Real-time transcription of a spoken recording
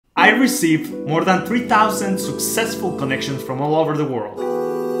I received more than 3,000 successful connections from all over the world.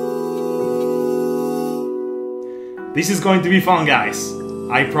 This is going to be fun, guys.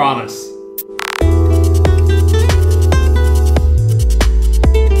 I promise.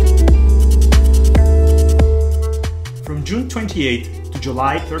 From June 28th to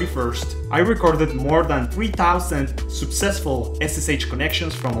July 31st, I recorded more than 3,000 successful SSH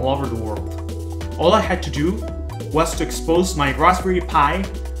connections from all over the world. All I had to do was to expose my Raspberry Pi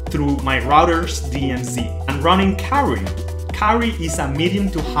through my router's DMZ and running cowrie. Cowrie is a medium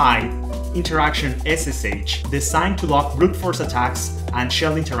to high interaction SSH designed to log brute force attacks and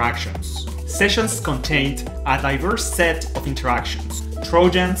shell interactions. Sessions contained a diverse set of interactions: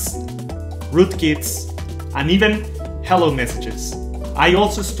 trojans, rootkits, and even hello messages. I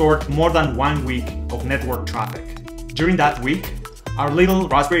also stored more than 1 week of network traffic. During that week, our little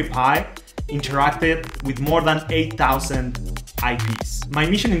Raspberry Pi interacted with more than 8,000 IPs. My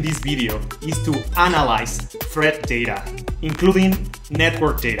mission in this video is to analyze threat data, including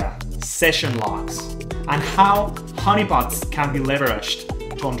network data, session logs, and how honeypots can be leveraged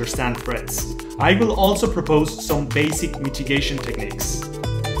to understand threats. I will also propose some basic mitigation techniques.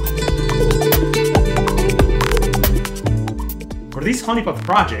 For this honeypot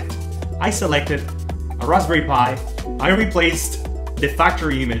project, I selected a Raspberry Pi. I replaced the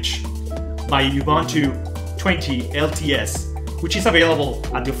factory image by Ubuntu 20 LTS, which is available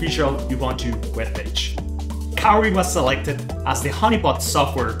at the official Ubuntu webpage. Cowrie was selected as the honeypot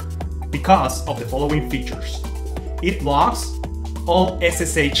software because of the following features. It logs all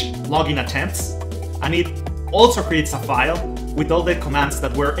SSH login attempts, and it also creates a file with all the commands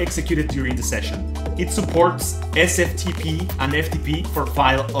that were executed during the session. It supports SFTP and FTP for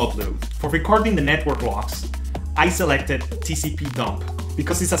file upload. For recording the network logs, I selected TCP dump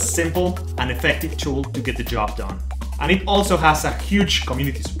because it's a simple and effective tool to get the job done. And it also has a huge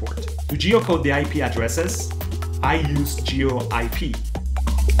community support. To geocode the IP addresses, I use GeoIP.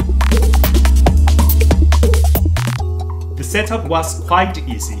 The setup was quite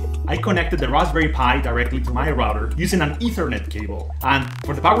easy. I connected the Raspberry Pi directly to my router using an Ethernet cable. And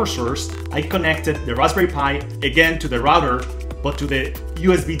for the power source, I connected the Raspberry Pi again to the router, but to the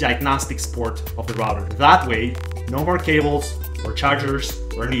USB diagnostics port of the router. That way, no more cables or chargers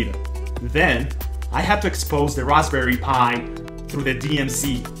were needed. Then, I had to expose the Raspberry Pi through the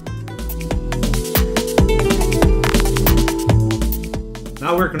DMZ.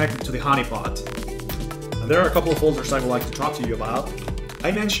 Now we're connected to the Honeypot. And there are a couple of folders I would like to talk to you about.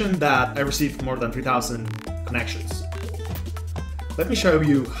 I mentioned that I received more than 3,000 connections. Let me show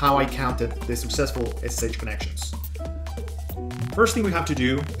you how I counted the successful SSH connections. First thing we have to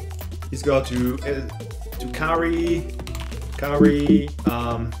do is go to cowrie,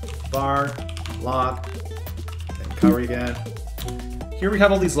 var, log, and cowrie again. Here we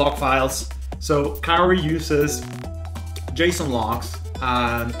have all these log files. So cowrie uses JSON logs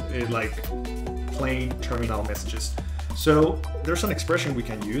and like plain terminal messages. So there's an expression we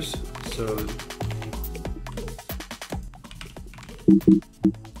can use. So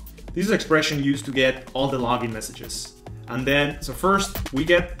this is an expression used to get all the login messages. And then, so first we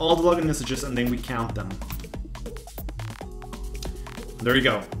get all the login messages and then we count them. There you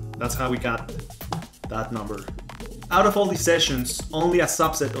go. That's how we got that number. Out of all these sessions, only a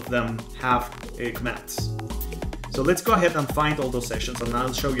subset of them have commands. So let's go ahead and find all those sessions, and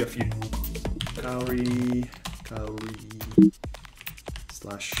I'll show you a few. Cowrie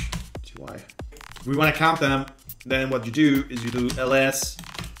 /ty. If we want to count them, then what you do is you do ls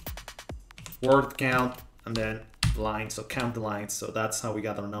word count and then lines, so count the lines. So that's how we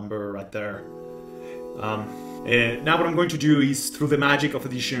got our number right there. Now what I'm going to do is, through the magic of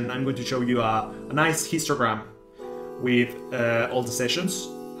addition, I'm going to show you a nice histogram with all the sessions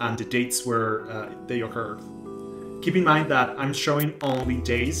and the dates where they occurred. Keep in mind that I'm showing only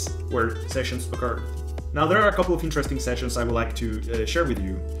days where sessions occurred. Now there are a couple of interesting sessions I would like to share with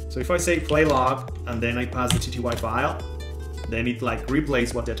you. So if I say play log and then I pass the TTY file, then it like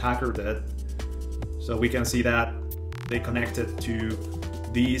replays what the attacker did. So we can see that they connected to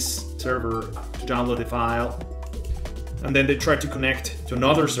this server to download the file, and then they tried to connect to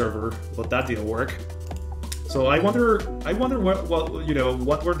another server, but that didn't work. So I wonder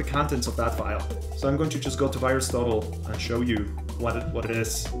what were the contents of that file. So I'm going to just go to VirusTotal and show you what it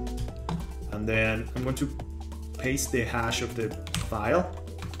is, and then I'm going to paste the hash of the file.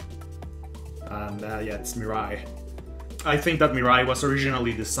 And yeah, it's Mirai. I think that Mirai was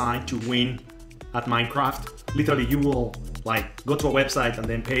originally designed to win at Minecraft. Literally, you will like go to a website and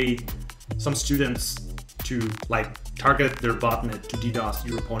then pay some students to like target their botnet to DDoS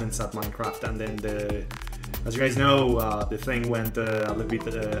your opponents at Minecraft, and then As you guys know, the thing went a little bit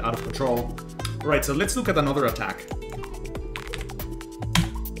out of control. Alright, so let's look at another attack.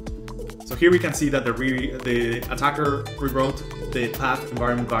 So here we can see that the attacker rewrote the path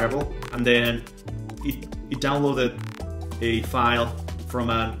environment variable, and then it downloaded a file from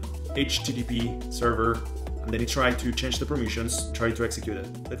an HTTP server, and then it tried to change the permissions, tried to execute it.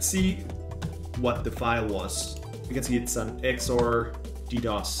 Let's see what the file was. You can see it's an XOR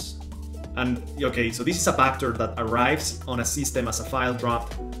DDoS. And okay, so this is a backdoor that arrives on a system as a file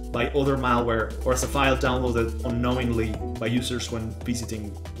dropped by other malware or as a file downloaded unknowingly by users when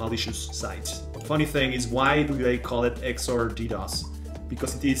visiting malicious sites. Funny thing is, why do they call it XOR DDoS?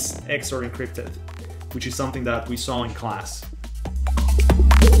 Because it is XOR encrypted, which is something that we saw in class.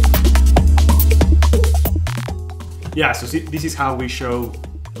 Yeah, so see, this is how we show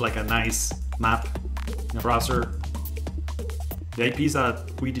like a nice map in a browser. The IPs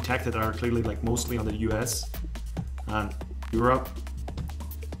that we detected are clearly like mostly on the US and Europe,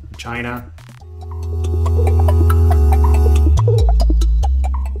 and China.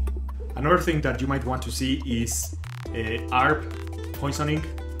 Another thing that you might want to see is ARP Poisoning.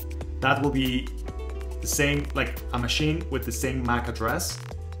 That will be the same, like a machine with the same MAC address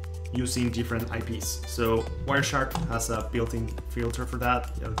using different IPs. So Wireshark has a built-in filter for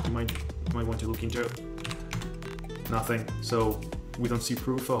that. Yeah, you might want to look into. Nothing. So we don't see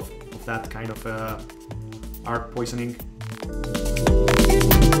proof of that kind of ARP poisoning.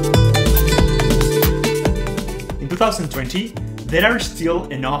 In 2020, there are still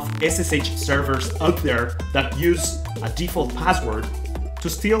enough SSH servers out there that use a default password to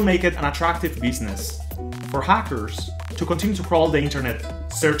still make it an attractive business for hackers to continue to crawl the internet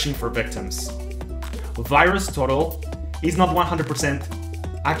searching for victims. VirusTotal is not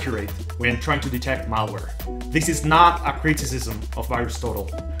 100% accurate when trying to detect malware. This is not a criticism of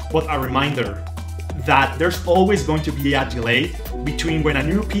VirusTotal, but a reminder that there's always going to be a delay between when a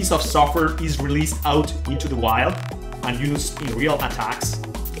new piece of software is released out into the wild and used in real attacks,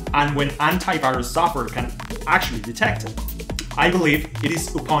 and when antivirus software can actually detect it. I believe it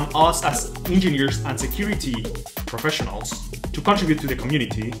is upon us as engineers and security professionals to contribute to the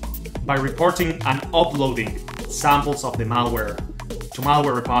community by reporting and uploading samples of the malware to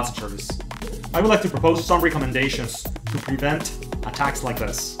malware repositories. I would like to propose some recommendations to prevent attacks like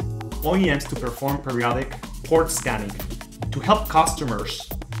this. OEMs to perform periodic port scanning to help customers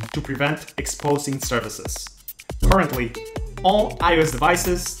to prevent exposing services. Currently, all iOS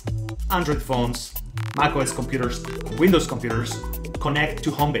devices, Android phones, macOS computers, and Windows computers connect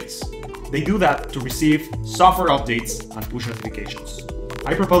to Homebase. They do that to receive software updates and push notifications.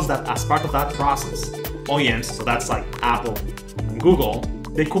 I propose that as part of that process, OEMs, so that's like Apple and Google,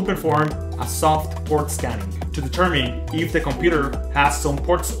 they could perform a soft port scanning to determine if the computer has some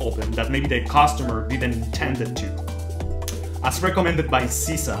ports open that maybe the customer didn't intend it to. As recommended by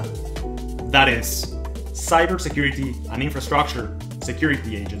CISA, that is, Cybersecurity and Infrastructure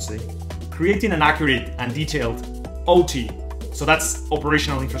Security Agency, creating an accurate and detailed OT, so that's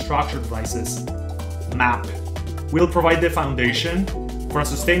Operational Infrastructure Devices, map, will provide the foundation for a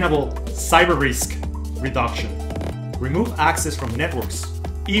sustainable cyber risk reduction. Remove access from networks,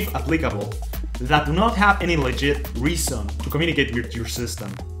 if applicable, that do not have any legit reason to communicate with your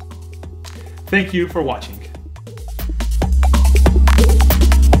system. Thank you for watching.